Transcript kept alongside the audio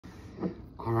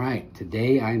All right,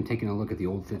 today I am taking a look at the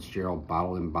Old Fitzgerald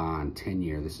Bottle and Bond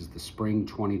 10-year. This is the spring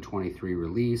 2023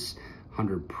 release,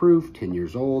 100 proof, 10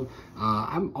 years old.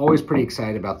 I'm always pretty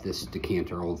excited about this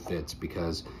decanter, Old Fitz,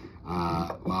 because,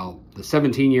 well, the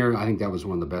 17-year, I think that was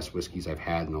one of the best whiskeys I've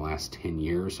had in the last 10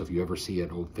 years. So if you ever see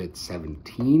an Old Fitz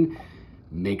 17,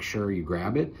 make sure you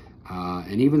grab it.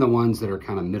 And even the ones that are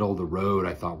kind of middle of the road,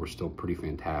 I thought were still pretty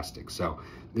fantastic. So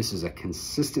this is a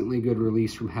consistently good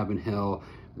release from Heaven Hill.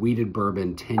 Wheated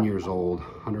bourbon, 10 years old,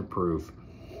 100 proof.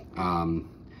 A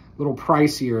little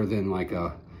pricier than like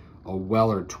a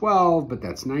Weller 12, but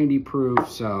that's 90 proof.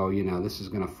 So, you know, this is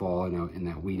going to fall in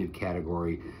that wheated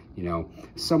category, you know,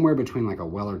 somewhere between like a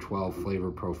Weller 12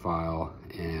 flavor profile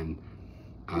and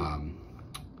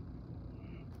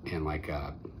like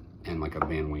a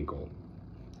Van Winkle.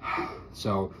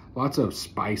 So lots of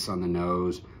spice on the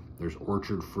nose. There's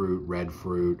orchard fruit, red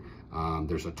fruit.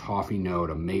 There's a toffee note,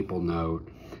 a maple note.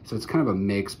 So it's kind of a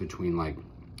mix between like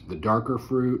the darker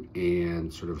fruit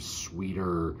and sort of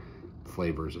sweeter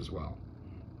flavors as well.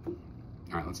 All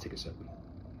right, let's take a sip.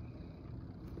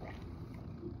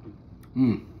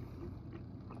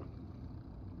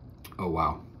 Oh,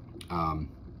 wow.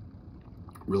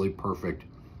 Really perfect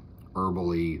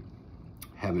herbally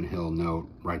Heaven Hill note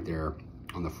right there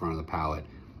on the front of the palate.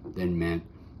 Then mint,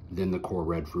 then the core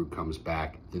red fruit comes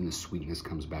back, then the sweetness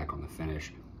comes back on the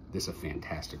finish. This is a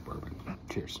fantastic bourbon.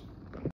 Cheers.